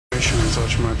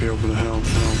thought you might be able to help.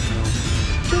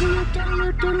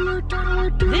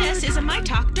 This is a My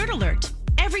Talk Dirt Alert.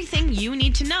 Everything you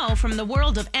need to know from the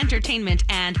world of entertainment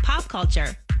and pop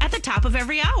culture at the top of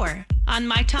every hour on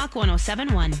My Talk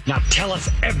 1071. Now tell us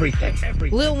everything.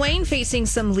 Lil Wayne facing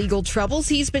some legal troubles.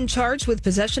 He's been charged with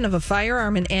possession of a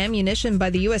firearm and ammunition by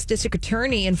the U.S. District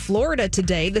Attorney in Florida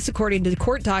today. This according to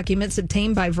court documents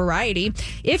obtained by Variety.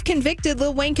 If convicted,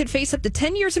 Lil Wayne could face up to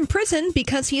 10 years in prison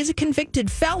because he is a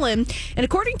convicted felon. And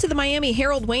according to the Miami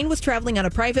Herald, Wayne was traveling on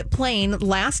a private plane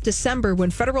last December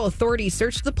when federal authorities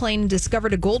searched the plane and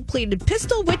discovered a gold-plated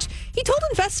pistol, which he told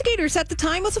investigators at the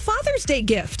time was a Father's Day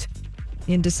gift.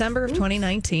 In December of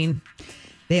 2019.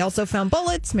 They also found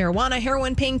bullets, marijuana,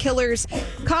 heroin, painkillers,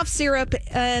 cough syrup,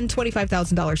 and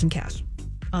 $25,000 in cash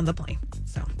on the plane.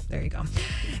 So there you go.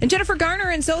 And Jennifer Garner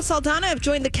and Zoe Saldana have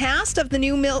joined the cast of the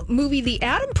new movie The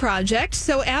Adam Project.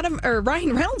 So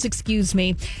Ryan Reynolds,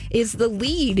 is the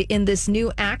lead in this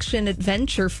new action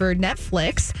adventure for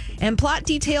Netflix. And plot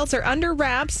details are under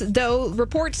wraps, though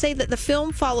reports say that the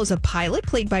film follows a pilot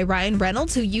played by Ryan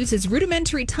Reynolds who uses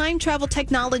rudimentary time travel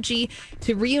technology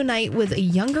to reunite with a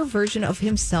younger version of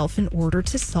himself in order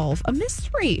to solve a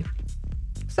mystery.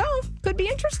 So, could be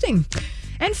interesting.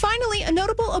 And finally, a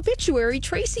notable obituary.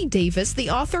 Tracy Davis, the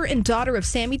author and daughter of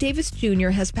Sammy Davis Jr.,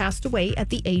 has passed away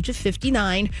at the age of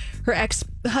 59. Her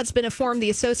ex-husband informed the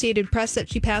Associated Press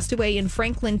that she passed away in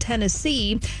Franklin,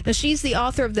 Tennessee. Now, she's the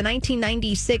author of the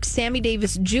 1996 Sammy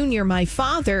Davis Jr., My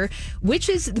Father, which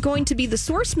is going to be the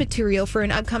source material for an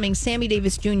upcoming Sammy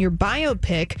Davis Jr.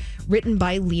 biopic written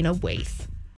by Lena Waithe.